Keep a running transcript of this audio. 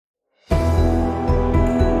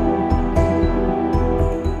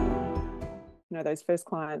those first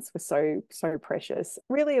clients were so precious.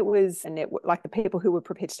 Really, it was a network. Like, the people who were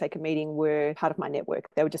prepared to take a meeting were part of my network.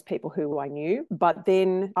 They were just people who I knew. But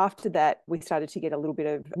then after that, we started to get a little bit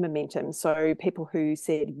of momentum. So people who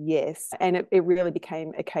said yes. And it really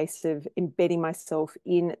became a case of embedding myself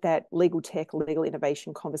in that legal tech, legal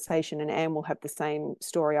innovation conversation. And Anne will have the same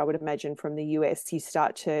story, I would imagine, from the US. You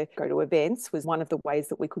start to go to events, was one of the ways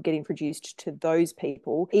that we could get introduced to those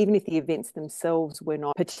people, even if the events themselves were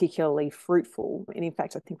not particularly fruitful. And in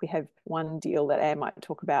fact, I think we have one deal that Anne might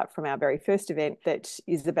talk about from our very first event that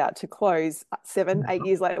is about to close 7-8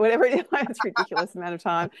 years later, whatever it is. It's a ridiculous amount of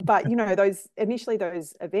time. But,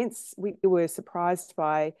 those events, we were surprised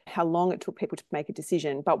by how long it took people to make a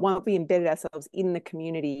decision. But once we embedded ourselves in the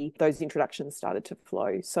community, those introductions started to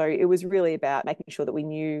flow. So it was really about making sure that we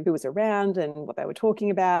knew who was around and what they were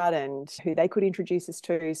talking about and who they could introduce us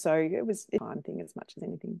to. So it was a time thing as much as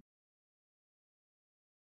anything.